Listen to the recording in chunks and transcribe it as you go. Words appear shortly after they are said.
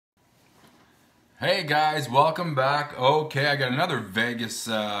Hey guys, welcome back. Okay, I got another Vegas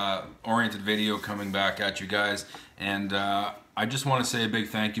oriented video coming back at you guys, and I just want to say a big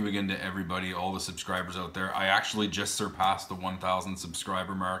thank you again to everybody, all the subscribers out there. I actually just surpassed the 1,000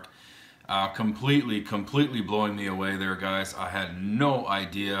 subscriber mark. Completely blowing me away there, guys. I had no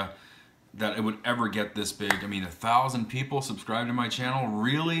idea that it would ever get this big. I mean, 1,000 people subscribed to my channel.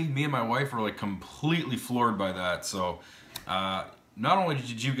 Really? Me and my wife were like completely floored by that. So not only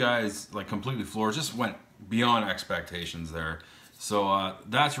did you guys like completely floor, it just went beyond expectations there. So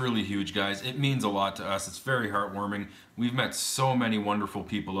that's really huge, guys. It means a lot to us. It's very heartwarming. We've met so many wonderful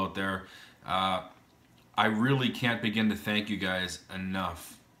people out there. I really can't begin to thank you guys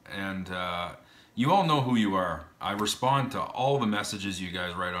enough. And you all know who you are. I respond to all the messages you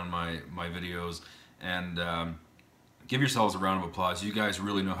guys write on my videos, and give yourselves a round of applause. You guys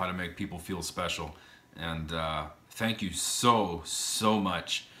really know how to make people feel special, and thank you so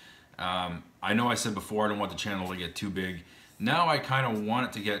much. I know I said before I don't want the channel to get too big. Now I kind of want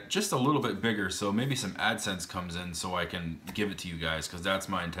it to get just a little bit bigger, so maybe some AdSense comes in so I can give it to you guys, because that's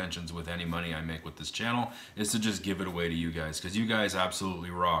my intentions with any money I make with this channel, is to just give it away to you guys, because you guys absolutely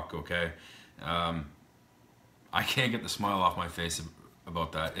rock, okay? I can't get the smile off my face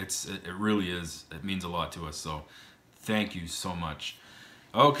about that. It really is. It means a lot to us, so thank you so much.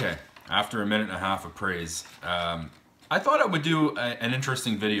 Okay, after a minute and a half of praise, I thought I would do an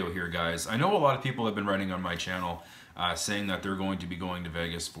interesting video here, guys. I know a lot of people have been writing on my channel saying that they're going to be going to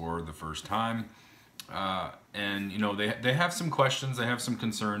Vegas for the first time. And you know, they have some questions, they have some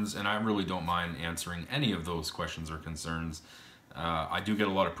concerns, and I really don't mind answering any of those questions or concerns. I do get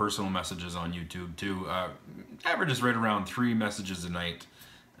a lot of personal messages on YouTube too. Average is right around 3 messages a night.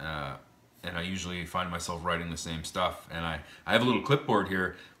 And I usually find myself writing the same stuff. And I have a little clipboard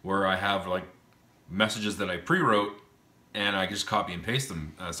here where I have like messages that I pre-wrote, and I just copy and paste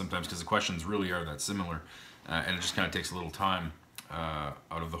them sometimes, because the questions really are that similar. And it just kind of takes a little time out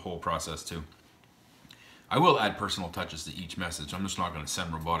of the whole process too. I will add personal touches to each message. I'm just not going to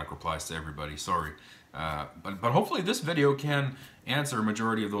send robotic replies to everybody, sorry. But hopefully this video can answer a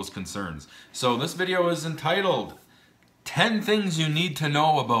majority of those concerns. So this video is entitled 10 Things You Need to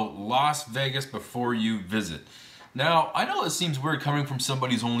Know About Las Vegas Before You Visit. Now, I know this seems weird coming from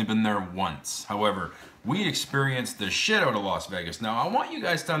somebody who's only been there once. However, we experienced the shit out of Las Vegas. Now, I want you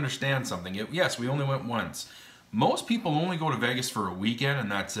guys to understand something. Yes, we only went once. Most people only go to Vegas for a weekend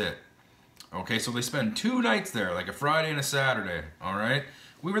and that's it. Okay, so they spend 2 nights there, like a Friday and a Saturday, all right?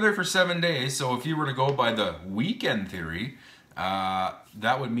 We were there for 7 days, so if you were to go by the weekend theory,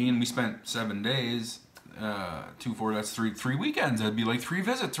 that would mean we spent 7 days, 2, 4, that's 3 weekends. That'd be like 3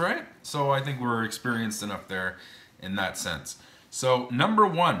 visits, right? So I think we're experienced enough there in that sense. So number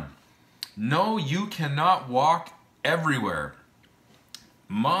 1, no, you cannot walk everywhere.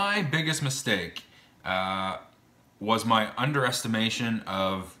 My biggest mistake was my underestimation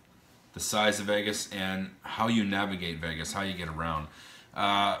of the size of Vegas and how you navigate Vegas, how you get around.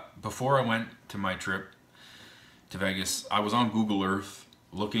 Before I went to my trip to Vegas, I was on Google Earth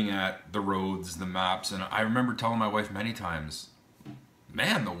looking at the roads, the maps, and I remember telling my wife many times,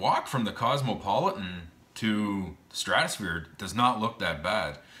 man, the walk from the Cosmopolitan to the Stratosphere does not look that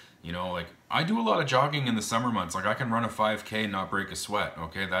bad. You know, like, I do a lot of jogging in the summer months. Like, I can run a 5K and not break a sweat,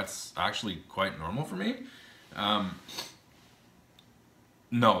 okay? That's actually quite normal for me.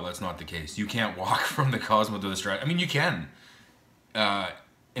 No, that's not the case. You can't walk from the Cosmo to the Strat. I mean, you can.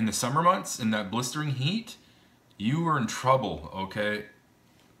 In the summer months, in that blistering heat, you are in trouble, okay?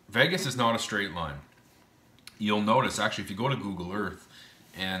 Vegas is not a straight line. You'll notice, actually, if you go to Google Earth,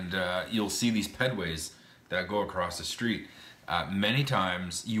 and you'll see these pedways that go across the street. Many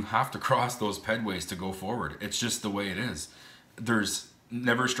times, you have to cross those pedways to go forward. It's just the way it is. There's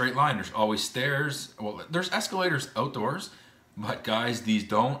never a straight line. There's always stairs. Well, there's escalators outdoors, but guys, these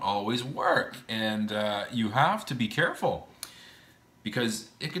don't always work, and you have to be careful, because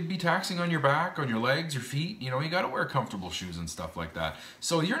it could be taxing on your back, on your legs, your feet. You know, you got to wear comfortable shoes and stuff like that.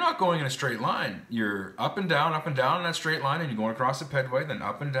 So you're not going in a straight line. You're up and down in that straight line, and you're going across the pedway, then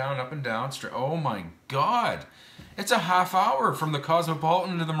up and down, straight. Oh my God. It's a half hour from the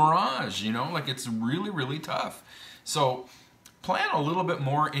Cosmopolitan to the Mirage, you know, like, it's really tough. So plan a little bit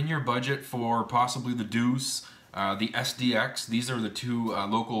more in your budget for possibly the Deuce, the SDX. These are the 2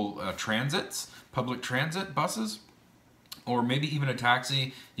 local transits, public transit buses, or maybe even a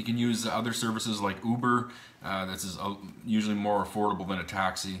taxi. You can use other services like Uber. This is usually more affordable than a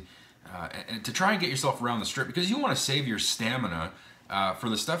taxi. And to try and get yourself around the Strip, because you want to save your stamina for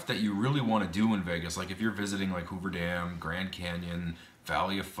the stuff that you really want to do in Vegas. Like if you're visiting like Hoover Dam, Grand Canyon,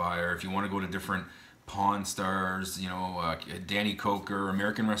 Valley of Fire, if you want to go to different Pawn Stars, you know, Danny Coker,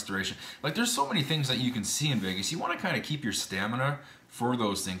 American Restoration. Like, there's so many things that you can see in Vegas. You want to kind of keep your stamina for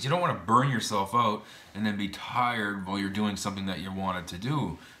those things. You don't want to burn yourself out and then be tired while you're doing something that you wanted to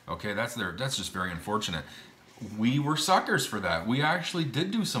do. Okay, that's just very unfortunate. We were suckers for that. We actually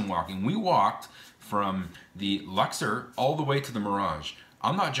did do some walking. We walked from the Luxor all the way to the Mirage.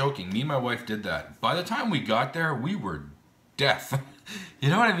 I'm not joking. Me and my wife did that. By the time we got there, we were death. You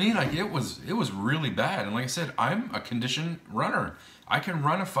know what I mean? Like, it was really bad. And like I said, I'm a conditioned runner. I can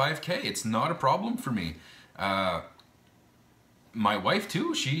run a 5K. It's not a problem for me. My wife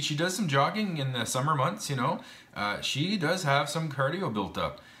too, she does some jogging in the summer months, you know. She does have some cardio built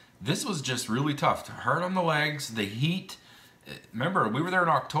up. This was just really tough. Hard on the legs, the heat. Remember, we were there in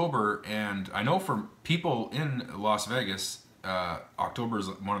October, and I know for people in Las Vegas, October is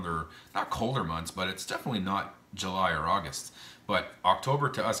one of their, not colder months, but it's definitely not July or August. But October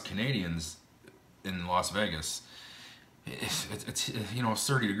to us Canadians in Las Vegas, it's you know,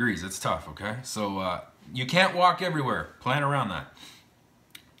 30 degrees. It's tough, okay? So you can't walk everywhere. Plan around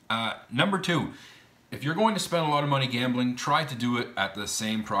that. Number 2, if you're going to spend a lot of money gambling, try to do it at the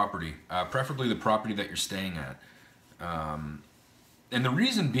same property, preferably the property that you're staying at. And the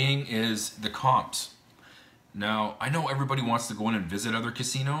reason being is the comps. Now, I know everybody wants to go in and visit other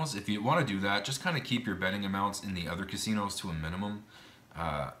casinos. If you want to do that, just kind of keep your betting amounts in the other casinos to a minimum.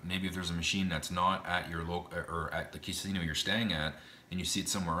 Maybe if there's a machine that's not at your local or at the casino you're staying at, and you see it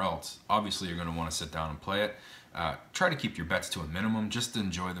somewhere else, obviously you're going to want to sit down and play it. Try to keep your bets to a minimum, just to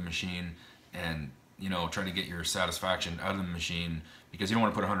enjoy the machine, and you know, try to get your satisfaction out of the machine, because you don't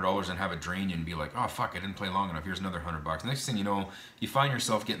want to put $100 and have it drain you and be like, oh fuck, I didn't play long enough, here's another $100. Next thing you know, you find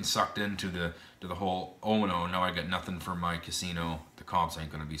yourself getting sucked into the whole, oh no, now I got nothing for my casino, the comps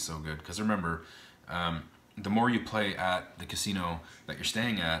ain't going to be so good. Because remember, the more you play at the casino that you're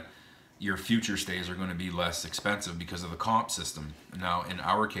staying at, your future stays are going to be less expensive because of the comp system. Now, in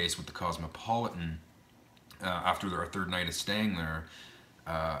our case with the Cosmopolitan, after our 3rd night of staying there,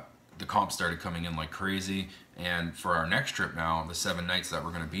 the comps started coming in like crazy. And for our next trip now, the 7 nights that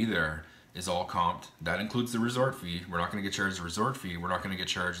we're going to be there is all comped. That includes the resort fee. We're not going to get charged the resort fee. We're not going to get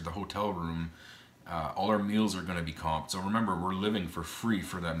charged the hotel room. All our meals are going to be comped. So remember, we're living for free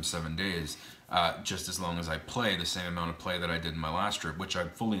for them 7 days, just as long as I play the same amount of play that I did in my last trip, which I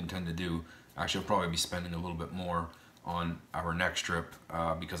fully intend to do. Actually, I'll probably be spending a little bit more on our next trip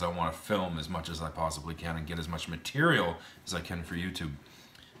because I want to film as much as I possibly can and get as much material as I can for YouTube.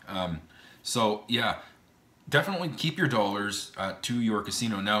 So yeah, definitely keep your dollars to your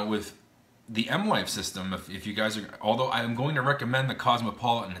casino. Now with the M Life system, if you guys are, although I'm going to recommend the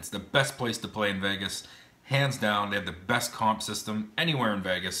Cosmopolitan, it's the best place to play in Vegas, hands down. They have the best comp system anywhere in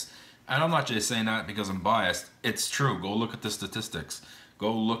Vegas. And I'm not just saying that because I'm biased. It's true. Go look at the statistics.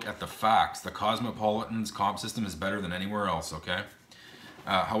 Go look at the facts. The Cosmopolitan's comp system is better than anywhere else, okay?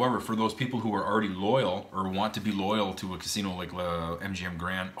 However, for those people who are already loyal or want to be loyal to a casino like MGM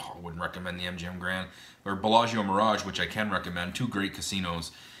Grand, I wouldn't recommend the MGM Grand, or Bellagio Mirage, which I can recommend, 2 great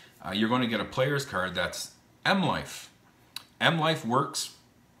casinos. You're going to get a player's card that's M Life. M Life works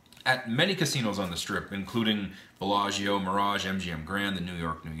at many casinos on the Strip, including Bellagio, Mirage, MGM Grand, the New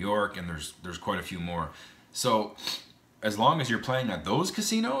York, and there's quite a few more. So as long as you're playing at those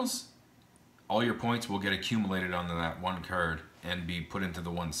casinos, all your points will get accumulated onto that one card and be put into the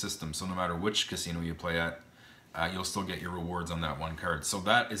one system. So no matter which casino you play at, you'll still get your rewards on that one card. So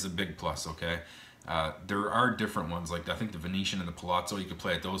that is a big plus, okay? There are different ones, like I think the Venetian and the Palazzo, you could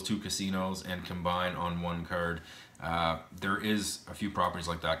play at those 2 casinos and combine on one card. There is a few properties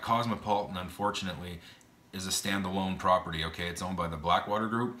like that. Cosmopolitan, unfortunately, is a standalone property, okay? It's owned by the Blackwater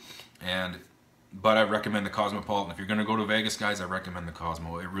Group, but I recommend the Cosmopolitan. If you're gonna go to Vegas, guys, I recommend the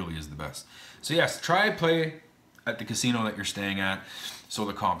Cosmo. It really is the best. So yes, try play at the casino that you're staying at so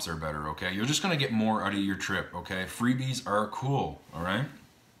the comps are better, okay? You're just gonna get more out of your trip, okay? Freebies are cool, all right?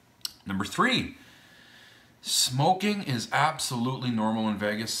 Number 3, smoking is absolutely normal in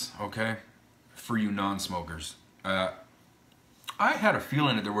Vegas, okay? For you non-smokers. I had a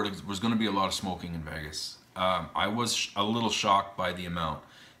feeling that there was gonna be a lot of smoking in Vegas. I was a little shocked by the amount.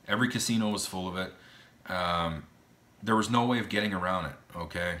 Every casino was full of it. There was no way of getting around it,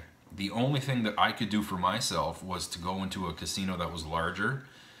 okay? The only thing that I could do for myself was to go into a casino that was larger,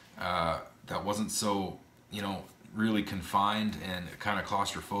 that wasn't so, you know, really confined and kind of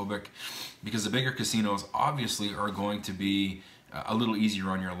claustrophobic, because the bigger casinos obviously are going to be a little easier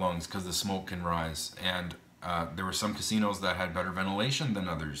on your lungs because the smoke can rise. And there were some casinos that had better ventilation than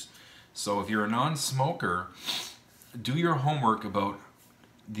others. So if you're a non-smoker, do your homework about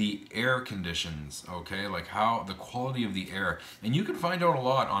the air conditions, okay, like how the quality of the air. And you can find out a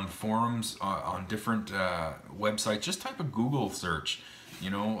lot on forums, on different websites. Just type a Google search, you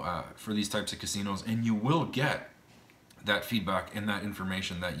know, for these types of casinos, and you will get that feedback and that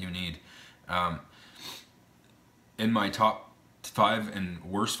information that you need. In my top 5 and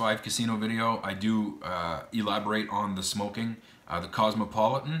worst 5 casino video, I do elaborate on the smoking. The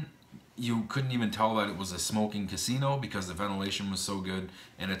Cosmopolitan, you couldn't even tell that it was a smoking casino because the ventilation was so good,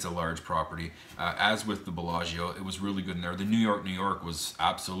 and it's a large property. As with the Bellagio, it was really good in there. The New York was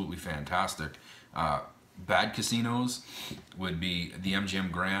absolutely fantastic. Bad casinos would be the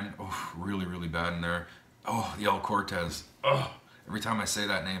MGM Grand. Oh, really, really bad in there. Oh, the El Cortez. Oh, every time I say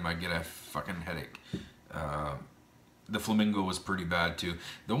that name, I get a fucking headache. The Flamingo was pretty bad too.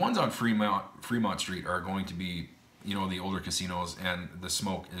 The ones on Fremont Street are going to be, you know, the older casinos, and the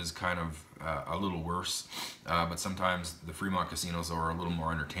smoke is kind of a little worse. But sometimes the Fremont casinos are a little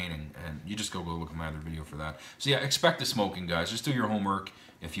more entertaining, and you just go look at my other video for that. So yeah, expect the smoking, guys. Just do your homework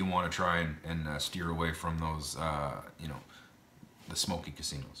if you want to try and steer away from those, you know, the smoky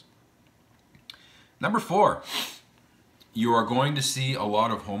casinos. Number 4, you are going to see a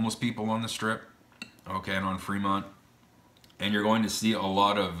lot of homeless people on the Strip, okay, and on Fremont. And you're going to see a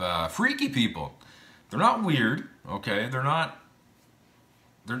lot of freaky people. They're not weird, okay? They're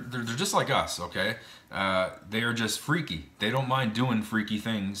just like us, okay? They are just freaky. They don't mind doing freaky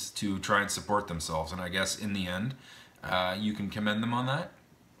things to try and support themselves. And I guess in the end, you can commend them on that.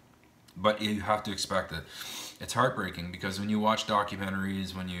 But you have to expect it. It's heartbreaking because when you watch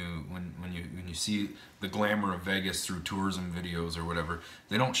documentaries, when you see the glamour of Vegas through tourism videos or whatever,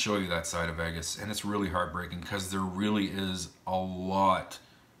 they don't show you that side of Vegas, and it's really heartbreaking because there really is a lot,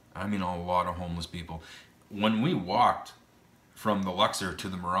 I mean a lot of homeless people. When we walked from the Luxor to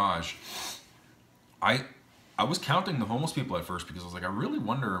the Mirage, I was counting the homeless people at first because I was like, I really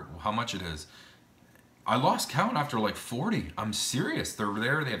wonder how much it is. I lost count after like 40. I'm serious. They're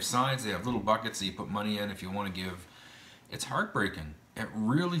there. They have signs. They have little buckets that you put money in if you want to give. It's heartbreaking. It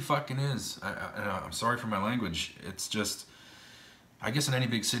really fucking is. I'm sorry for my language. It's just, I guess in any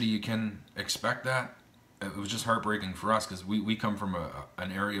big city you can expect that. It was just heartbreaking for us because we come from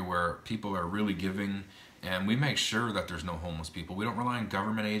an area where people are really giving, and we make sure that there's no homeless people. We don't rely on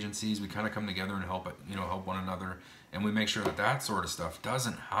government agencies. We kind of come together and help one another, and we make sure that that sort of stuff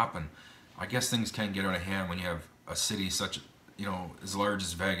doesn't happen. I guess things can get out of hand when you have a city such, you know, as large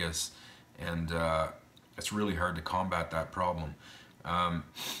as Vegas, and it's really hard to combat that problem.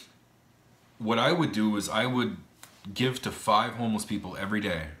 What I would do is I would give to 5 homeless people every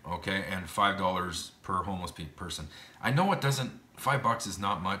day, okay, and $5 per homeless person. I know it doesn't, $5 is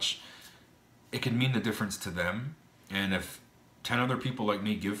not much. It can mean the difference to them, and if 10 other people like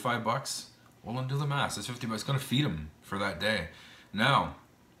me give $5, well, then do the math. It's $50. It's going to feed them for that day. Now,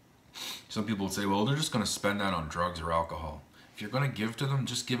 some people would say, well, they're just going to spend that on drugs or alcohol. If you're going to give to them,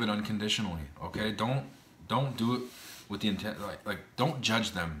 just give it unconditionally, okay? Don't do it with the intent, like don't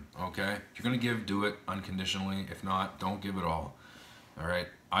judge them, okay? If you're going to give, do it unconditionally. If not, don't give it all right?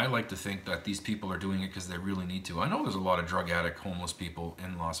 I like to think that these people are doing it because they really need to. I know there's a lot of drug addict, homeless people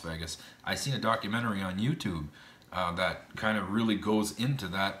in Las Vegas. I seen a documentary on YouTube that kind of really goes into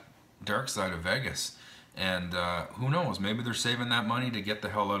that dark side of Vegas. And who knows, maybe they're saving that money to get the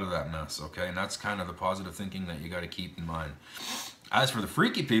hell out of that mess, okay? And that's kind of the positive thinking that you got to keep in mind. As for the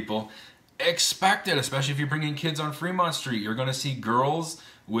freaky people, expect it, especially if you're bringing kids on Fremont Street. You're going to see girls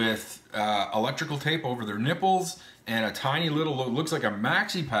with electrical tape over their nipples and a tiny little, looks like a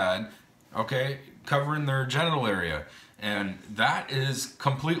maxi pad, okay, covering their genital area. And that is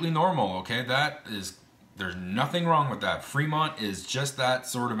completely normal, okay? There's nothing wrong with that. Fremont is just that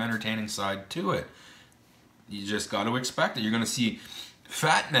sort of entertaining side to it. You just got to expect it. You're going to see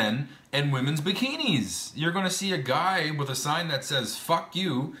fat men in women's bikinis. You're going to see a guy with a sign that says, fuck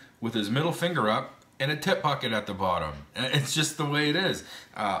you, with his middle finger up and a tip bucket at the bottom. It's just the way it is.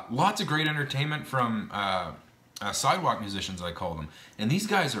 Lots of great entertainment from sidewalk musicians, I call them. And these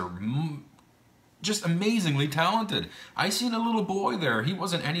guys are just amazingly talented. I seen a little boy there. He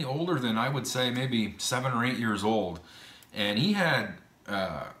wasn't any older than, I would say, maybe 7 or 8 years old. And he had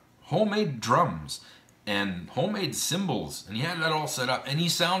homemade drums and homemade cymbals, and he had that all set up, and he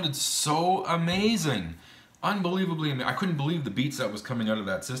sounded so amazing. Unbelievably amazing. I couldn't believe the beats that was coming out of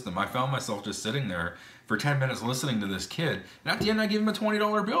that system. I found myself just sitting there for 10 minutes listening to this kid, and at the end I gave him a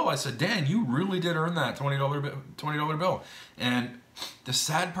 $20 bill. I said, Dan, you really did earn that $20 bill. And the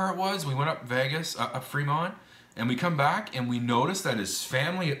sad part was, we went up Vegas, up Fremont, and we come back and we noticed that his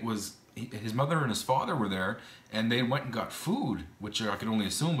family was his mother and his father were there, and they went and got food, which I could only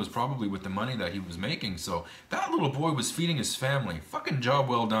assume was probably with the money that he was making. So that little boy was feeding his family. Fucking job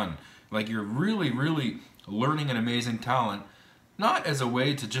well done. Like, you're really, really learning an amazing talent, not as a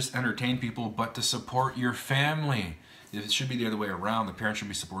way to just entertain people, but to support your family. It should be the other way around. The parents should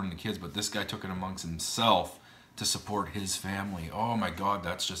be supporting the kids, but this guy took it amongst himself to support his family. Oh my God,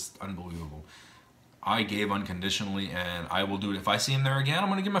 that's just unbelievable. I gave unconditionally, and I will do it. If I see him there again, I'm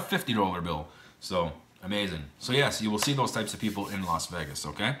going to give him a $50 bill. So, amazing. So yes, you will see those types of people in Las Vegas,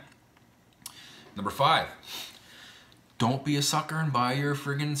 okay? Number 5. Don't be a sucker and buy your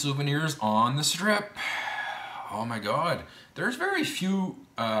friggin' souvenirs on the strip. Oh my God. There's very few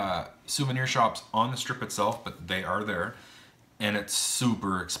souvenir shops on the strip itself, but they are there. And it's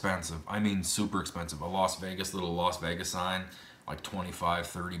super expensive. I mean, super expensive. A little Las Vegas sign, like 25,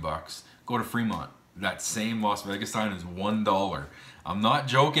 30 bucks. Go to Fremont. That same Las Vegas sign is $1. I'm not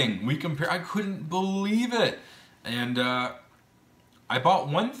joking. I couldn't believe it. And I bought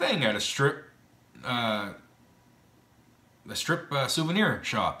one thing at a strip souvenir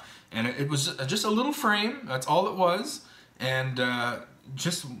shop, and it was just a little frame. That's all it was, and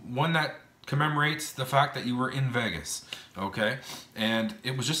just one that commemorates the fact that you were in Vegas. Okay, and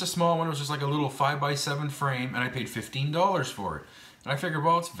it was just a small one. It was just like a little 5x7 frame, and I paid $15 for it. And I figured,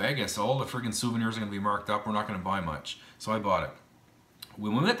 well, it's Vegas. All the friggin' souvenirs are going to be marked up. We're not going to buy much. So I bought it.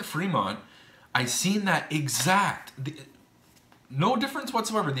 When we went to Fremont, I seen that no difference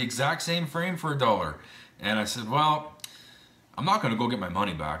whatsoever, the exact same frame for $1. And I said, well, I'm not going to go get my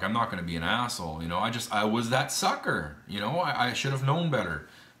money back. I'm not going to be an asshole. You know, I was that sucker. You know, I should have known better.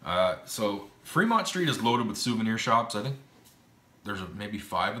 So Fremont Street is loaded with souvenir shops. I think there's maybe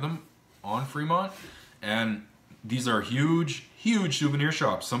 5 of them on Fremont. And these are huge souvenir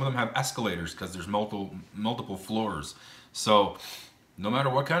shops. Some of them have escalators because there's multiple floors. So no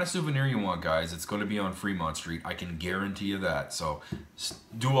matter what kind of souvenir you want, guys, it's going to be on Fremont Street. I can guarantee you that. So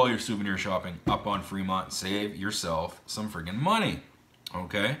do all your souvenir shopping up on Fremont. Save yourself some friggin' money.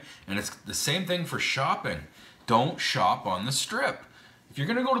 Okay? And it's the same thing for shopping. Don't shop on the strip. If you're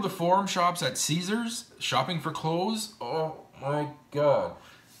going to go to the forum shops at Caesars, shopping for clothes, oh my God.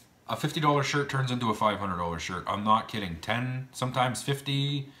 A $50 shirt turns into a $500 shirt. I'm not kidding. 10, sometimes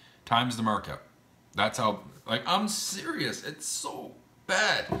 50 times the markup. That's how, like, I'm serious. It's so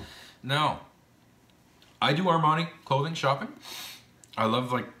bad. Now, I do Armani clothing shopping. I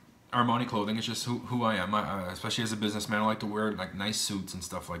love, like, Armani clothing. It's just who I am. Especially as a businessman, I like to wear, like, nice suits and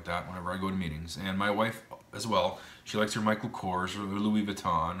stuff like that whenever I go to meetings. And my wife as well. She likes her Michael Kors, or Louis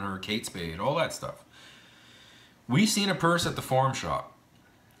Vuitton, or Kate Spade, all that stuff. We seen a purse at the forum shop.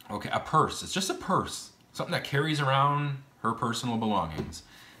 Okay, a purse. It's just a purse. Something that carries around her personal belongings.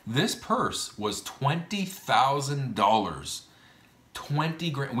 This purse was $20,000. 20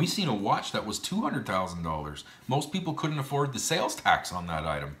 grand. We seen a watch that was $200,000. Most people couldn't afford the sales tax on that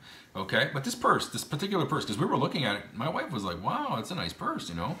item. Okay, but this particular purse, because we were looking at it, my wife was like, wow, it's a nice purse,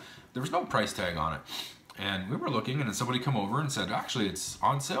 you know. There was no price tag on it. And we were looking, and then somebody come over and said, actually, it's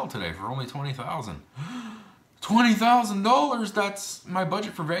on sale today for only $20,000. $20,000, that's, my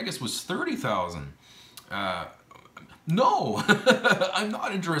budget for Vegas was $30,000. No, I'm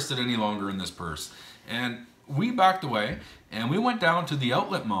not interested any longer in this purse. And we backed away, and we went down to the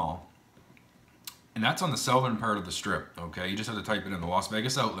outlet mall. And that's on the southern part of the strip, okay? You just have to type it in, the Las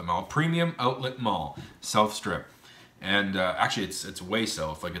Vegas Outlet Mall, Premium Outlet Mall, South Strip. And actually, it's way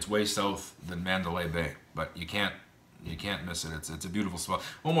south, like it's way south than Mandalay Bay. But you can't miss it. It's a beautiful spot,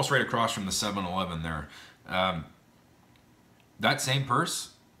 almost right across from the 7-Eleven there. That same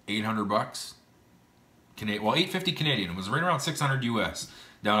purse, 800 bucks, Canadian. Well, 850 Canadian. It was right around 600 US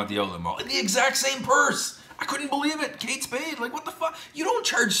down at the outlet mall. The exact same purse. I couldn't believe it. Kate Spade, like what the fuck? You don't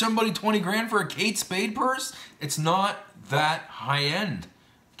charge somebody 20 grand for a Kate Spade purse. It's not that high end.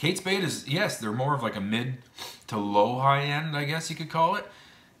 Kate Spade is, yes, they're more of like a mid to low high end, I guess you could call it.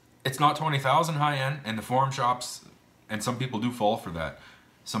 It's not 20,000 high end, and the forum shops, and some people do fall for that.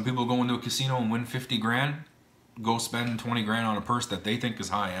 Some people go into a casino and win 50 grand, go spend 20 grand on a purse that they think is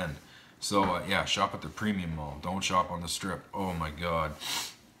high end. So yeah, shop at the premium mall. Don't shop on the strip. Oh my God.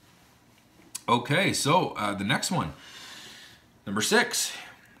 Okay, so the next one. Number 6,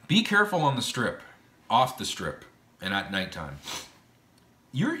 be careful on the strip, off the strip, and at nighttime.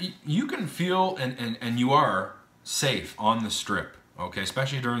 You can feel, and you are safe on the strip, okay,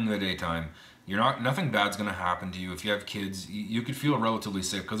 especially during the daytime. Nothing bad's gonna happen to you. If you have kids, you could feel relatively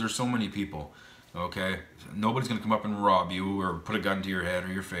safe because there's so many people, okay? Nobody's gonna come up and rob you or put a gun to your head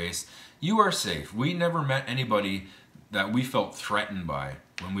or your face. You are safe. We never met anybody that we felt threatened by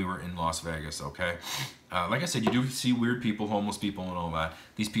when we were in Las Vegas, okay? Like I said, you do see weird people, homeless people and all that.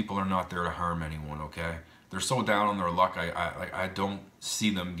 These people are not there to harm anyone, okay? They're so down on their luck, I don't see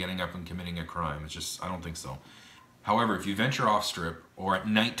them getting up and committing a crime. It's just, I don't think so. However, if you venture off strip or at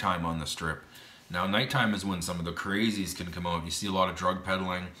nighttime on the strip, now nighttime is when some of the crazies can come out. You see a lot of drug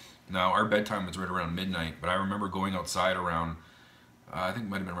peddling. Now, our bedtime was right around midnight, but I remember going outside around, I think it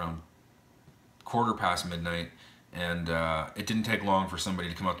might have been around 1/4 past midnight, and it didn't take long for somebody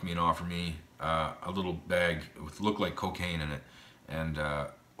to come up to me and offer me a little bag with looked like cocaine in it. And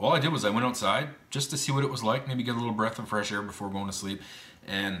all I did was I went outside just to see what it was like, maybe get a little breath of fresh air before going to sleep.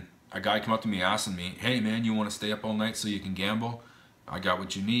 And a guy came up to me asking me, "Hey man, you want to stay up all night so you can gamble? I got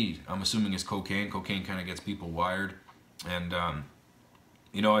what you need." I'm assuming it's cocaine. Cocaine kind of gets people wired. And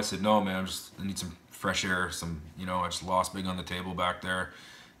you know, I said, "No man, I need some fresh air, I just lost big on the table back there."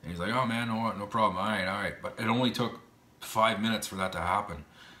 And he's like, "Oh man, no problem, all right." But it only took 5 minutes for that to happen,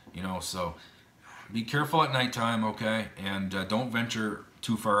 so be careful at nighttime, okay? And don't venture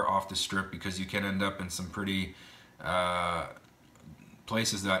too far off the strip, because you can end up in some pretty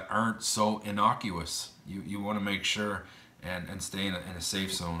places that aren't so innocuous. You want to make sure and stay in a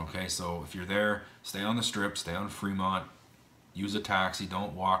safe zone, okay? So if you're there, stay on the strip, stay on Fremont, use a taxi,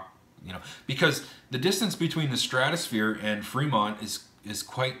 don't walk, because the distance between the Stratosphere and Fremont is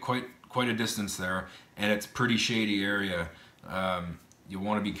quite a distance there, and it's pretty shady area. You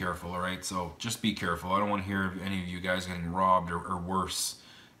want to be careful, all right? So just be careful. I don't want to hear of any of you guys getting robbed or worse.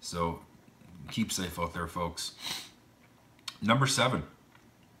 So keep safe out there, folks. Number 7,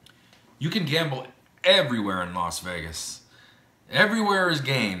 you can gamble everywhere in Las Vegas. Everywhere is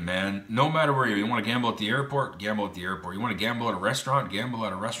game, man. No matter where you want to gamble at the airport, gamble at the airport. You want to gamble at a restaurant, gamble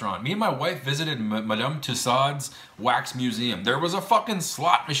at a restaurant. Me and my wife visited Madame Tussauds Wax Museum. There was a fucking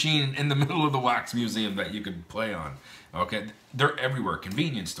slot machine in the middle of the Wax Museum that you could play on. Okay, they're everywhere.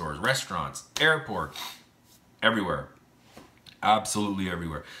 Convenience stores, restaurants, airport, everywhere. Absolutely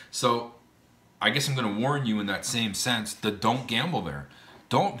everywhere. So I guess I'm going to warn you in that same sense that don't gamble there.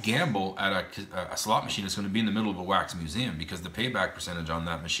 Don't gamble at a slot machine that's going to be in the middle of a wax museum, because the payback percentage on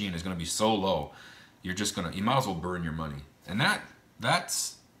that machine is going to be so low. You might as well burn your money. And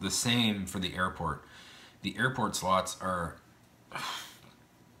that's the same for the airport. The airport slots are,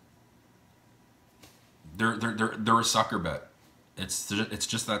 they're a sucker bet. It's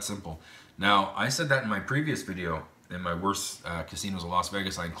just that simple. Now, I said that in my previous video, in my worst casinos in Las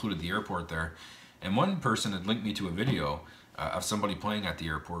Vegas. I included the airport there, and one person had linked me to a video of somebody playing at the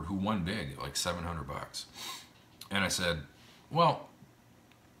airport who won big, like $700. And I said, well,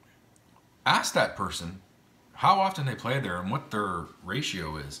 ask that person how often they play there and what their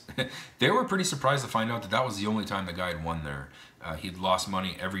ratio is. They were pretty surprised to find out that that was the only time the guy had won there. He'd lost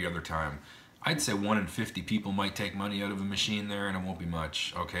money every other time. I'd say 1 in 50 people might take money out of a machine there, and it won't be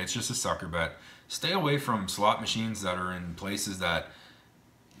much. Okay, it's just a sucker bet. Stay away from slot machines that are in places that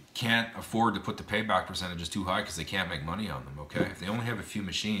can't afford to put the payback percentages too high, because they can't make money on them, okay? If they only have a few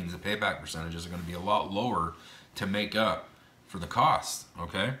machines, the payback percentages are going to be a lot lower to make up for the cost,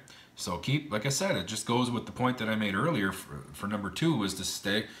 okay? So like I said, it just goes with the point that I made earlier for number 2, was to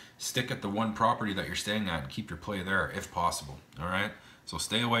stick at the one property that you're staying at and keep your play there if possible, all right? So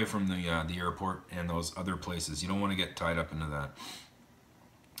stay away from the airport and those other places. You don't want to get tied up into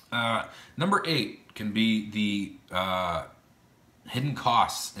that. Number 8 can be the hidden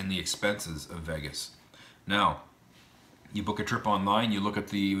costs and the expenses of Vegas. Now, you book a trip online, you look at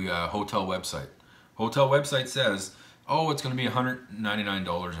the hotel website. Hotel website says, oh, it's going to be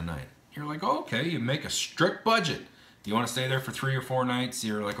 $199 a night. You're like, oh, okay, you make a strict budget. You want to stay there for 3 or 4 nights,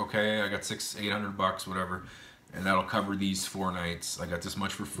 you're like, okay, I got $800, whatever, and that'll cover these 4 nights. I got this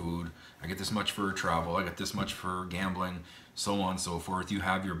much for food, I get this much for travel, I got this much for gambling, so on and so forth. You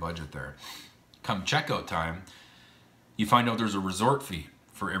have your budget there. Come checkout time, you find out there's a resort fee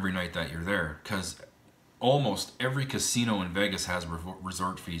for every night that you're there, because almost every casino in Vegas has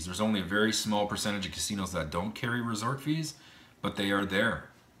resort fees. There's only a very small percentage of casinos that don't carry resort fees, but they are there.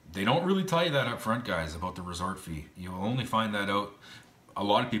 They don't really tell you that up front, guys, about the resort fee. You'll only find that out, a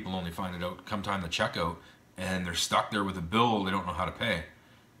lot of people only find it out come time to checkout, and they're stuck there with a bill they don't know how to pay.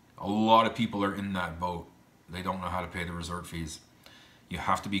 A lot of people are in that boat. They don't know how to pay the resort fees. You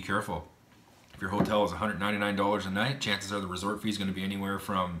have to be careful. If your hotel is $199 a night, chances are the resort fee is going to be anywhere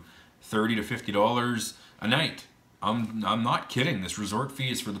from $30 to $50 a night. I'm not kidding. This resort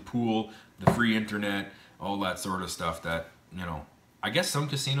fee is for the pool, the free internet, all that sort of stuff that, I guess some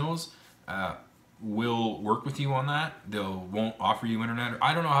casinos will work with you on that. Won't offer you internet.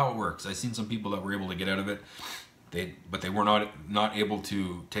 I don't know how it works. I've seen some people that were able to get out of it, but they were not able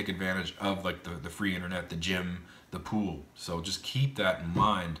to take advantage of like the free internet, the gym, the pool. So just keep that in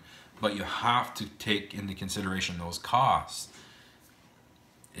mind. but you have to take into consideration those costs.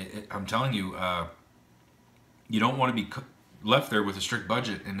 I'm telling you, you don't want to be left there with a strict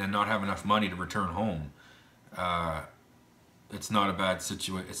budget and then not have enough money to return home. It's not a bad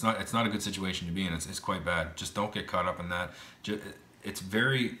situation. It's not a good situation to be in. It's quite bad. Just don't get caught up in that. It's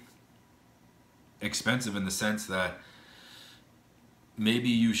very expensive in the sense that maybe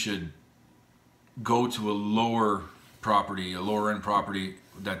you should go to a lower end property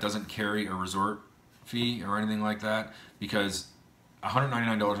that doesn't carry a resort fee or anything like that, because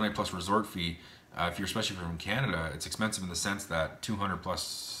 $199 a night plus resort fee, especially if you're from Canada, it's expensive in the sense that 200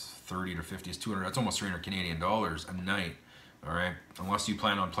 plus 30 to 50 is 200. That's almost 300 Canadian dollars a night. All right, unless you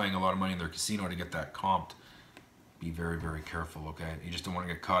plan on playing a lot of money in their casino to get that comped, be very, very careful. Okay, you just don't want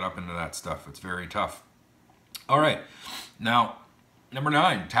to get caught up into that stuff. It's very tough. All right, now number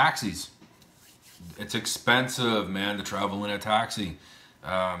 9, taxis. It's expensive, man, to travel in a taxi.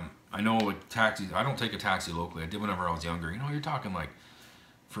 I know with taxis, I don't take a taxi locally. I did whenever I was younger. You know, you're talking like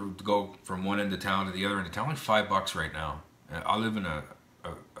to go from one end of town to the other end of town, like $5 right now. I live in a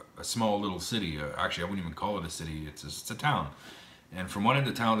small little city. Actually, I wouldn't even call it a city. It's a town, and from one end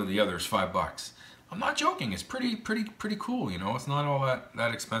of town to the other is $5. I'm not joking. It's pretty cool. You know, it's not all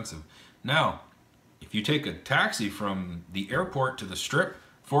that expensive. Now, if you take a taxi from the airport to the strip,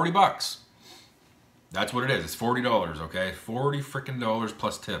 $40. That's what it is. It's $40. Okay, $40 freaking dollars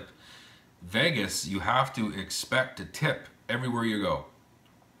plus tip. Vegas, you have to expect to tip everywhere you go.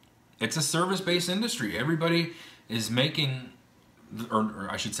 It's a service-based industry. Everybody is making, or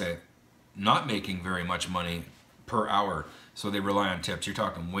I should say, not making very much money per hour, so they rely on tips. You're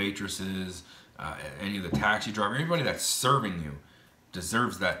talking waitresses, any of the taxi driver, anybody that's serving you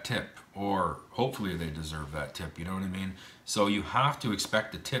deserves that tip, or hopefully they deserve that tip, you know what I mean? So you have to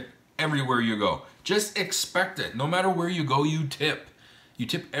expect a tip everywhere you go. Just expect it. No matter where you go, you tip. You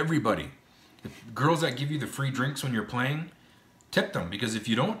tip everybody. The girls that give you the free drinks when you're playing, tip them, because if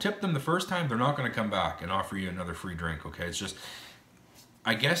you don't tip them the first time, they're not going to come back and offer you another free drink, okay? It's just,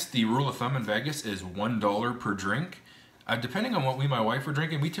 I guess the rule of thumb in Vegas is $1 per drink. Depending on what me and my wife were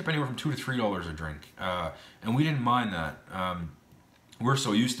drinking, we tip anywhere from $2 to $3 a drink. And we didn't mind that. We're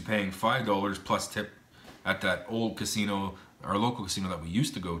so used to paying $5 plus tip at that old casino, our local casino that we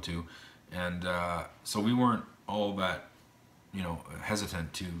used to go to. And so we weren't all that, you know,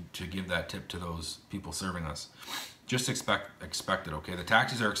 hesitant to give that tip to those people serving us. Just expect it, okay? The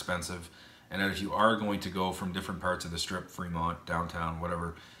taxis are expensive, and if you are going to go from different parts of the strip, Fremont, downtown,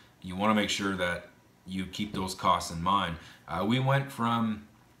 whatever, you want to make sure that you keep those costs in mind. We went from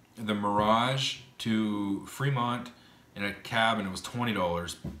the Mirage to Fremont in a cab, and it was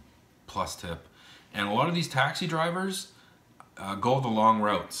 $20 plus tip. And a lot of these taxi drivers go the long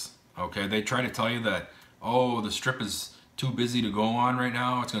routes, okay? They try to tell you that, oh, the strip is too busy to go on right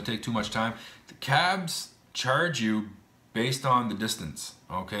now, it's going to take too much time. The cabs charge you based on the distance,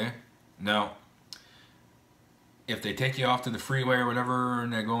 okay? Now, if they take you off to the freeway or whatever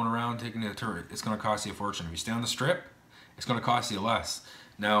and they're going around taking the tour, it's going to cost you a fortune. If you stay on the strip, it's going to cost you less.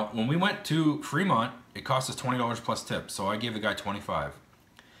 Now, when we went to Fremont, it cost us $20 plus tip, so I gave the guy $25.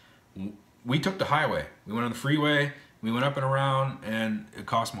 We took the highway. We went on the freeway, we went up and around, and it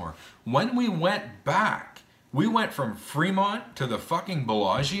cost more. When we went back, we went from Fremont to the fucking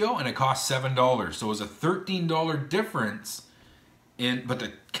Bellagio, and it cost $7. So it was a $13 difference. But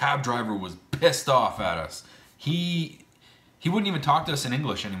the cab driver was pissed off at us. He wouldn't even talk to us in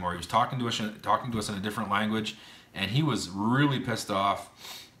English anymore. He was talking to us in a different language, and he was really pissed off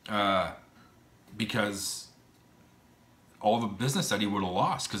because all the business that he would have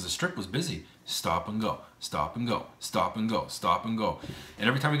lost, because the strip was busy. Stop and go, stop and go, stop and go, stop and go. And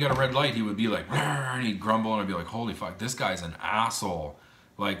every time we got a red light, he would be like, and he'd grumble, and I'd be like, holy fuck, this guy's an asshole.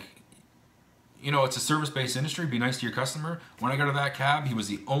 Like, you know, it's a service-based industry. Be nice to your customer. When I got to that cab, he was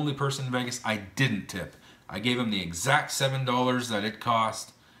the only person in Vegas I didn't tip. I gave him the exact $7 that it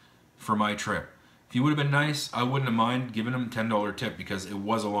cost for my trip. If he would have been nice, I wouldn't have mind giving him a $10 tip, because it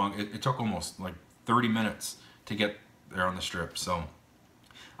was it took almost like 30 minutes to get there on the strip. So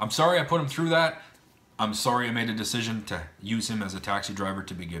I'm sorry I put him through that. I'm sorry I made a decision to use him as a taxi driver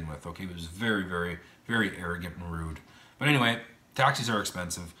to begin with. Okay, he was very, very, very arrogant and rude. But anyway, taxis are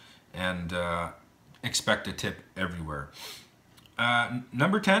expensive, and expect a tip everywhere.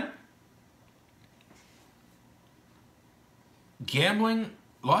 Number 10, gambling.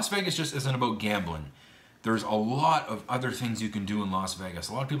 Las Vegas just isn't about gambling. There's a lot of other things you can do in Las Vegas.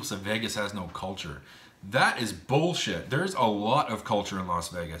 A lot of people say Vegas has no culture. That is bullshit. There's a lot of culture in Las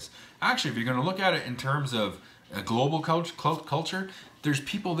Vegas. Actually, if you're going to look at it in terms of a global culture, there's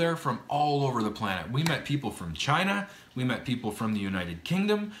people there from all over the planet. We met people from China. We met people from the United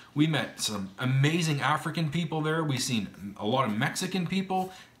Kingdom. We met some amazing African people there. We've seen a lot of Mexican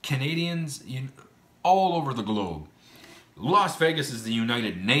people, Canadians, all over the globe. Las Vegas is the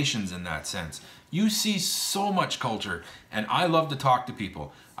United Nations in that sense. You see so much culture, and I love to talk to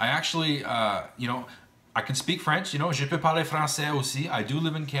people. I actually, I can speak French, je peux parler français aussi. I do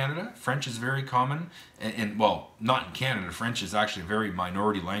live in Canada. French is very common, and well, not in Canada. French is actually a very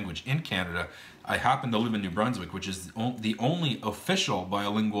minority language in Canada. I happen to live in New Brunswick, which is the only official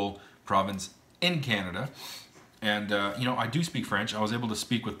bilingual province in Canada. And, I do speak French. I was able to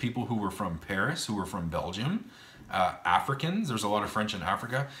speak with people who were from Paris, who were from Belgium, Africans. There's a lot of French in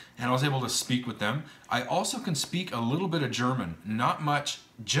Africa, and I was able to speak with them. I also can speak a little bit of German, not much,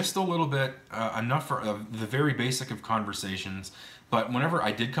 just a little bit, enough for the very basic of conversations. But whenever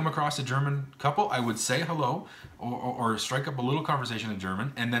I did come across a German couple, I would say hello or strike up a little conversation in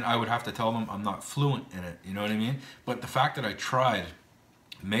German, and then I would have to tell them I'm not fluent in it, you know what I mean? But the fact that I tried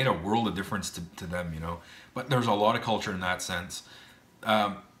made a world of difference to them, But there's a lot of culture in that sense.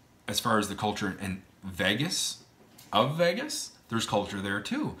 As far as the culture in Vegas, there's culture there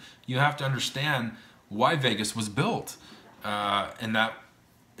too. You have to understand why Vegas was built, and that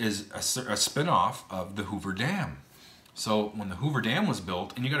is a spin-off of the Hoover Dam. So when the Hoover Dam was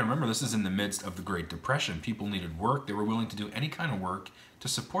built, and you got to remember this is in the midst of the Great Depression, people needed work. They were willing to do any kind of work to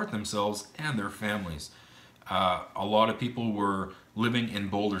support themselves and their families. A lot of people were living in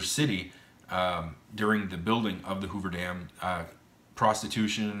Boulder City during the building of the Hoover Dam.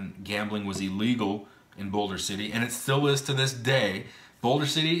 Prostitution, gambling was illegal in Boulder City, and it still is to this day. Boulder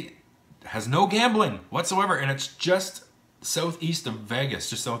City has no gambling whatsoever, and it's just southeast of Vegas,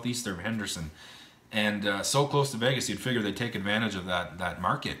 just southeast of Henderson. And so close to Vegas, you'd figure they'd take advantage of that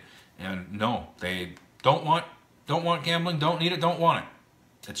market. And no, they don't want gambling, don't need it, don't want it.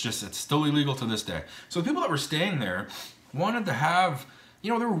 It's still illegal to this day. So the people that were staying there wanted to have,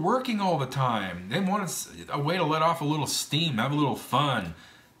 they were working all the time. They wanted a way to let off a little steam, have a little fun.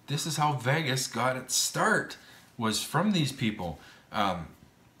 This is how Vegas got its start, was from these people.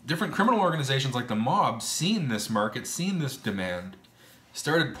 Different criminal organizations like the mob, seen this market, seen this demand,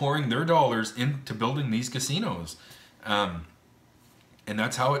 started pouring their dollars into building these casinos. And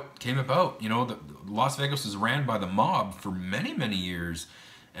that's how it came about. Las Vegas was ran by the mob for many, many years.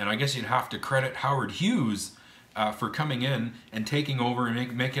 And I guess you'd have to credit Howard Hughes for coming in and taking over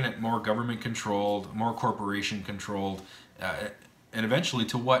and making it more government controlled, more corporation controlled, and eventually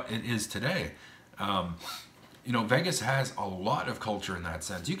to what it is today. Vegas has a lot of culture in that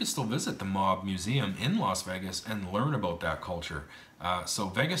sense. You can still visit the Mob Museum in Las Vegas and learn about that culture. So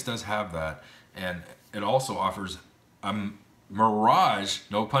Vegas does have that, and it also offers a mirage,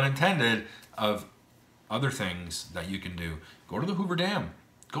 no pun intended, of other things that you can do. Go to the Hoover Dam.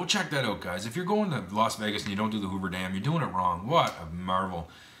 Go check that out, guys. If you're going to Las Vegas and you don't do the Hoover Dam, you're doing it wrong. What a marvel.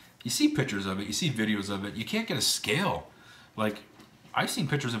 You see pictures of it, you see videos of it, you can't get a scale. Like, I've seen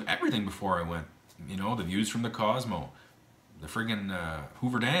pictures of everything before I went. The views from the Cosmo, the friggin'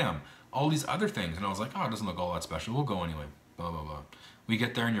 Hoover Dam, all these other things. And I was like, oh, it doesn't look all that special. We'll go anyway. Blah, blah, blah. We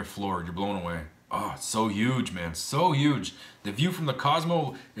get there and you're floored. You're blown away. Oh, it's so huge, man. So huge. The view from the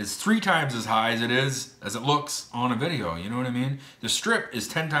Cosmo is 3 times as high as it looks on a video. You know what I mean? The Strip is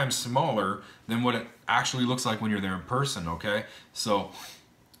 10 times smaller than what it actually looks like when you're there in person, okay? So,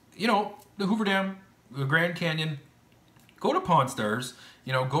 the Hoover Dam, the Grand Canyon, go to Pawn Stars,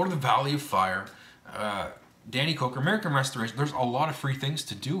 go to the Valley of Fire, Danny Coker, American Restoration. There's a lot of free things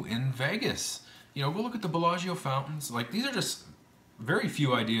to do in Vegas. Go look at the Bellagio fountains. Like, these are just very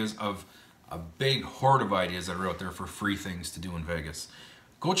few ideas of a big horde of ideas that are out there for free things to do in Vegas.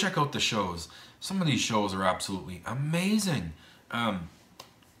 Go check out the shows. Some of these shows are absolutely amazing. The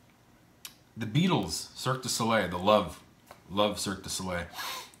Beatles, Cirque du Soleil, the Love Cirque du Soleil.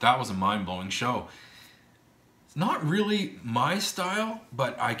 That was a mind-blowing show. It's not really my style,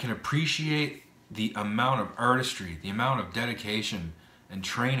 but I can appreciate the amount of artistry, the amount of dedication and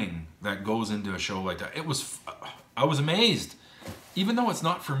training that goes into a show like that. I was amazed. Even though it's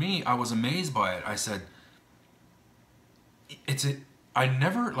not for me, I was amazed by it. I said,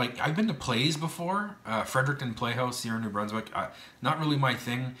 I've been to plays before, Fredericton Playhouse here in New Brunswick. Not really my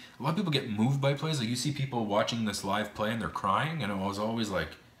thing. A lot of people get moved by plays. Like, you see people watching this live play and they're crying, and I was always like,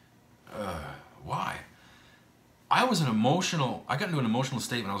 why? I got into an emotional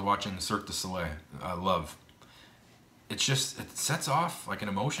state when I was watching Cirque du Soleil, Love. It sets off like an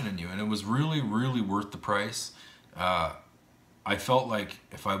emotion in you, and it was really, really worth the price. I felt like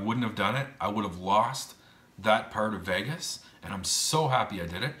if I wouldn't have done it, I would have lost that part of Vegas, and I'm so happy I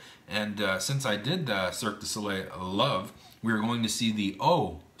did it. And since I did Cirque du Soleil Love, we are going to see the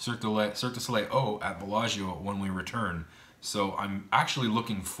Cirque du Soleil O at Bellagio when we return. So I'm actually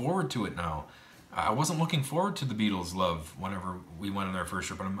looking forward to it now. I wasn't looking forward to the Beatles' Love whenever we went on their first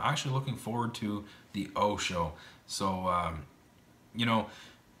trip, but I'm actually looking forward to the O show. So, you know,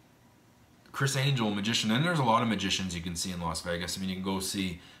 Chris Angel, magician, and there's a lot of magicians you can see in Las Vegas. I mean, you can go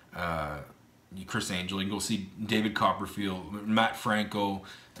see Chris Angel, you can go see David Copperfield, Matt Franco.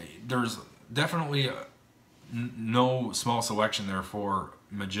 There's definitely no small selection there for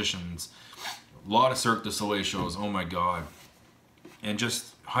magicians. A lot of Cirque du Soleil shows, oh my god. And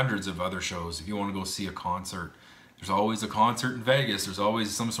just hundreds of other shows. If you want to go see a concert, there's always a concert in Vegas. There's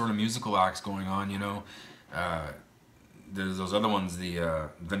always some sort of musical acts going on, you know. There's those other ones, the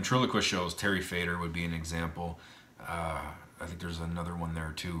ventriloquist shows. Terry Fader would be an example. I think there's another one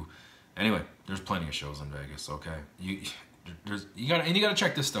there too. Anyway, there's plenty of shows in Vegas. Okay, you gotta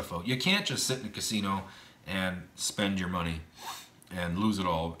check this stuff out. You can't just sit in a casino and spend your money and lose it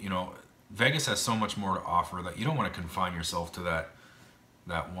all. You know, Vegas has so much more to offer that you don't want to confine yourself to that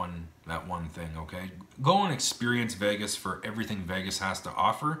one thing. Okay, go and experience Vegas for everything Vegas has to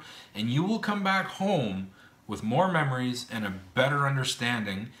offer, and you will come back home with more memories and a better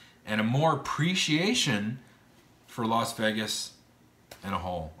understanding and a more appreciation for Las Vegas in a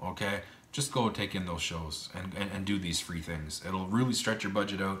whole. Okay, just go take in those shows and do these free things. It'll really stretch your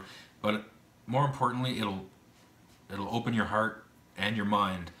budget out, but more importantly, it'll open your heart and your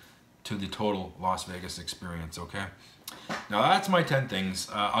mind to the total Las Vegas experience. Okay, now that's my 10 things.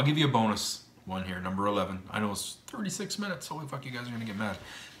 I'll give you a bonus one here, number 11. I know it's 36 minutes. Holy fuck, you guys are gonna get mad.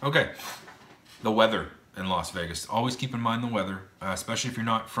 Okay, the weather in Las Vegas. Always keep in mind the weather, especially if you're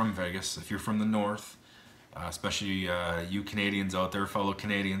not from Vegas. If you're from the north, especially you Canadians out there, fellow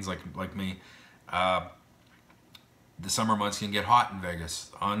Canadians like me, the summer months can get hot in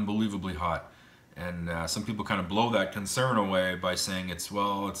Vegas, unbelievably hot. And some people kind of blow that concern away by saying it's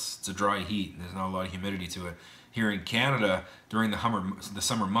a dry heat. There's not a lot of humidity to it. Here in Canada, during the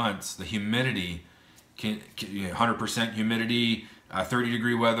summer months, the humidity, 100% humidity,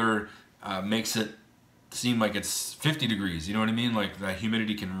 30-degree weather makes it seem like it's 50 degrees. You know what I mean? Like that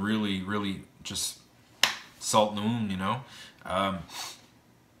humidity can really just salt in the wound, you know?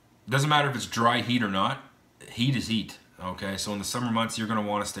 Doesn't matter if it's dry heat or not. Heat is heat, okay? So in the summer months, you're going to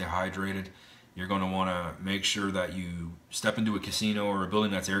want to stay hydrated. You're going to want to make sure that you step into a casino or a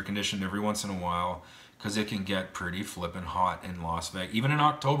building that's air conditioned every once in a while, because it can get pretty flippin' hot in Las Vegas. Even in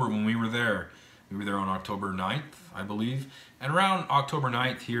October when we were there on October 9th, I believe. And around October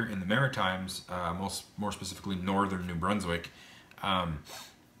 9th here in the Maritimes, more specifically northern New Brunswick,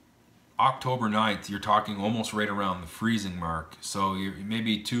 October 9th, you're talking almost right around the freezing mark. So you're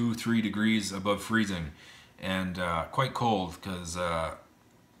maybe 2-3 degrees above freezing, and quite cold because,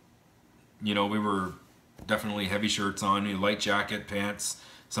 you know, we were definitely heavy shirts on, light jacket, pants.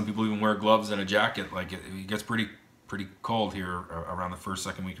 Some people even wear gloves and a jacket. Like it gets pretty cold here around the first,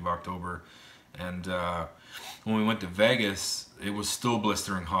 second week of October. And when we went to Vegas, it was still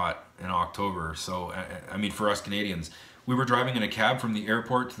blistering hot in October. So, I mean, for us Canadians, we were driving in a cab from the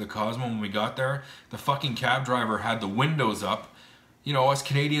airport to the Cosmo when we got there. The fucking cab driver had the windows up. You know, us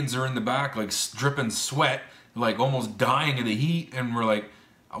Canadians are in the back, like dripping sweat, like almost dying of the heat. And we're like,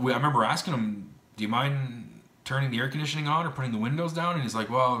 I remember asking him, do you mind turning the air conditioning on or putting the windows down? And he's like,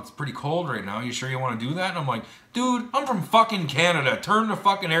 well, it's pretty cold right now. You sure you want to do that? And I'm like, dude, I'm from fucking Canada. Turn the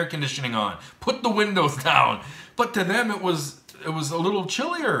fucking air conditioning on. Put the windows down. But to them, it was a little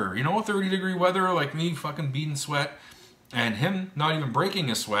chillier, you know, 30-degree weather, like me fucking beating sweat, and him not even breaking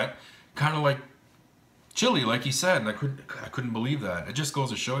a sweat, kind of like chilly, like he said. And I couldn't believe that. It just goes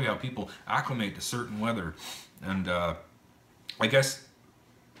to show you how people acclimate to certain weather. And I guess,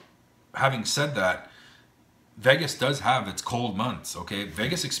 having said that, Vegas does have its cold months, okay?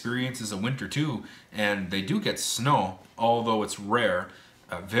 Vegas experiences a winter too, and they do get snow, although it's rare,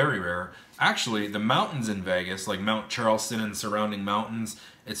 very rare. Actually, the mountains in Vegas, like Mount Charleston and surrounding mountains,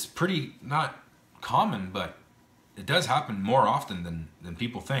 it's pretty not common, but it does happen more often than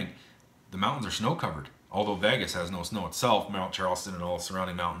people think. The mountains are snow covered. Although Vegas has no snow itself, Mount Charleston and all the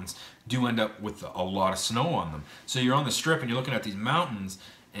surrounding mountains do end up with a lot of snow on them. So you're on the strip and you're looking at these mountains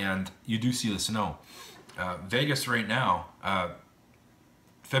and you do see the snow. Vegas right now,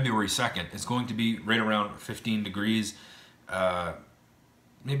 February 2nd, is going to be right around 15 degrees,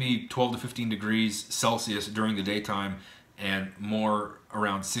 maybe 12 to 15 degrees Celsius during the daytime, and more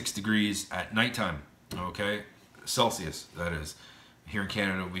around 6 degrees at nighttime, okay? Celsius, that is. Here in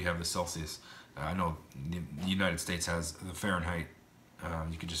Canada, we have the Celsius. I know the United States has the Fahrenheit.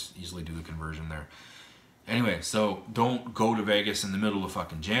 You could just easily do the conversion there. Anyway, so don't go to Vegas in the middle of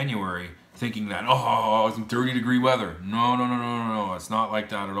fucking January, thinking that, oh, it's 30-degree weather. No, no, no, no, no, no. It's not like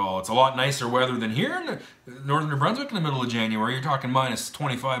that at all. It's a lot nicer weather than here in northern New Brunswick in the middle of January. You're talking minus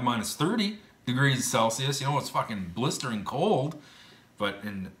 25, minus 30 degrees Celsius. You know, it's fucking blistering cold. But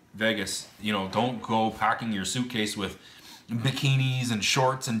in Vegas, you know, don't go packing your suitcase with bikinis and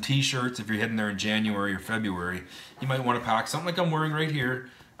shorts and t-shirts if you're heading there in January or February. You might want to pack something like I'm wearing right here,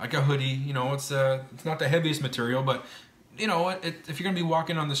 like a hoodie. You know, it's not the heaviest material, but you know, if you're gonna be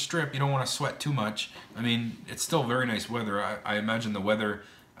walking on the strip, you don't want to sweat too much. I mean, it's still very nice weather. I imagine the weather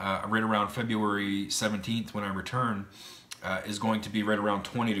right around February 17th when I return is going to be right around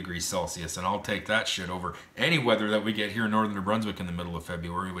 20 degrees Celsius, and I'll take that shit over any weather that we get here in northern New Brunswick in the middle of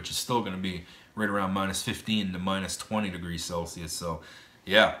February, which is still going to be right around minus 15 to minus 20 degrees Celsius. So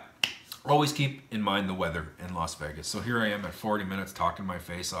yeah, always keep in mind the weather in Las Vegas. So here I am at 40 minutes talking my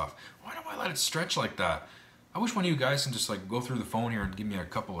face off. Why do I let it stretch like that? I wish one of you guys can just like go through the phone here and give me a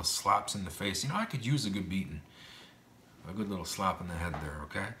couple of slaps in the face. You know, I could use a good beating. A good little slap in the head there,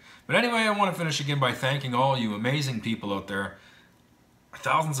 okay? But anyway, I want to finish again by thanking all you amazing people out there.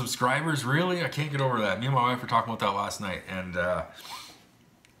 1,000 subscribers, really? I can't get over that. Me and my wife were talking about that last night, and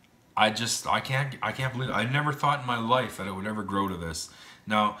I can't believe it. I never thought in my life that it would ever grow to this.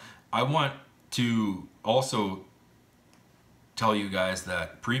 Now, I want to also tell you guys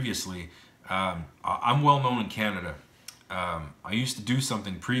that previously, I'm well known in Canada. I used to do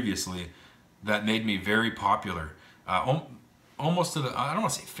something previously that made me very popular. Almost to the, I don't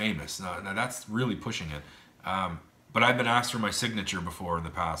want to say famous, now that's really pushing it, but I've been asked for my signature before in the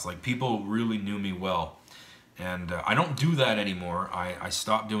past. Like, people really knew me well, and I don't do that anymore. I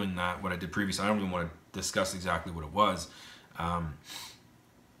stopped doing that, what I did previously. I don't even want to discuss exactly what it was.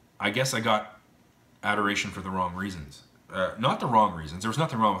 I guess I got adoration for the wrong reasons. Not the wrong reasons. There was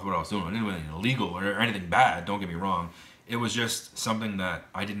nothing wrong with what I was doing. I didn't do anything illegal or anything bad, don't get me wrong. It was just something that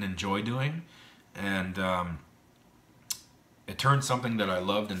I didn't enjoy doing, and it turned something that I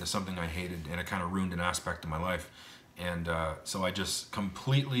loved into something I hated, and it kind of ruined an aspect of my life. And so I just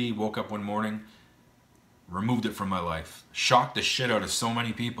completely woke up one morning, removed it from my life, shocked the shit out of so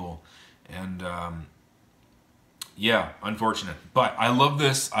many people, and yeah, unfortunate. But I love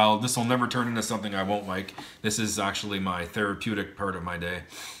this. This will never turn into something I won't like. This is actually my therapeutic part of my day,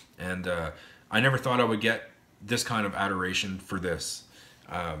 and I never thought I would get this kind of adoration for this.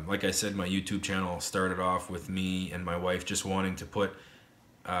 Like I said, my YouTube channel started off with me and my wife just wanting to put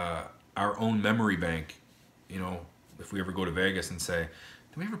our own memory bank. You know, if we ever go to Vegas and say,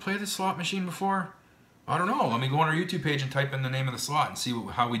 did we ever play this slot machine before? I don't know. Let me go on our YouTube page and type in the name of the slot and see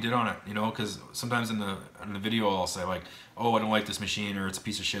how we did on it. You know, because sometimes in the video I'll say like, oh, I don't like this machine, or it's a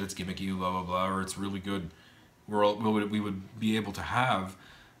piece of shit, it's gimmicky, blah, blah, blah, or it's really good. We would be able to have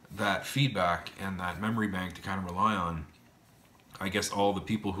that feedback and that memory bank to kind of rely on. I guess all the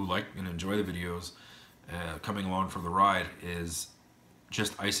people who like and enjoy the videos coming along for the ride is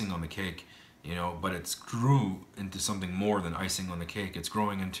just icing on the cake, you know, but it's grew into something more than icing on the cake. It's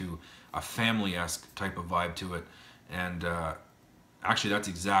growing into a family-esque type of vibe to it, and actually that's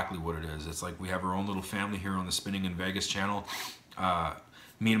exactly what it is. It's like we have our own little family here on the Spinning in Vegas channel.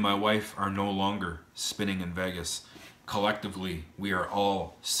 Me and my wife are no longer spinning in Vegas. Collectively, we are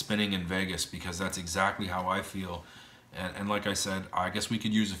all spinning in Vegas, because that's exactly how I feel. And like I said, I guess we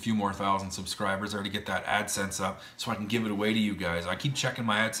could use a few more 1,000 subscribers there to get that AdSense up so I can give it away to you guys. I keep checking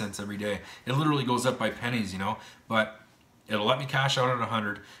my AdSense every day. It literally goes up by pennies, you know, but it'll let me cash out at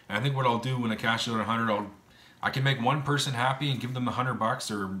 100. And I think what I'll do when I cash out at 100, I can make one person happy and give them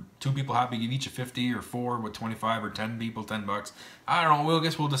 $100, or two people happy, give each a 50, or four with 25, or 10 people $10. I don't know. I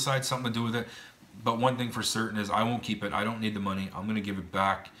guess we'll decide something to do with it. But one thing for certain is I won't keep it. I don't need the money. I'm going to give it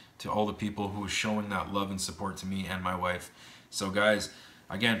back to all the people who are showing that love and support to me and my wife. So guys,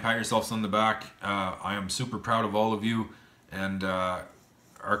 again, pat yourselves on the back. I am super proud of all of you, and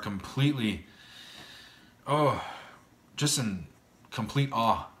are completely, just in complete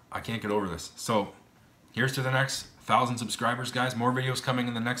awe. I can't get over this. So here's to the next 1,000 subscribers, guys. More videos coming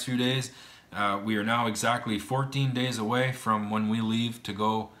in the next few days. We are now exactly 14 days away from when we leave to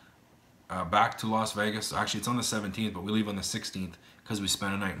go back to Las Vegas. Actually, it's on the 17th, but we leave on the 16th because we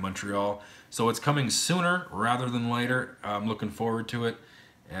spent a night in Montreal. So it's coming sooner rather than later. I'm looking forward to it.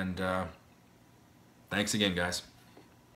 And thanks again, guys.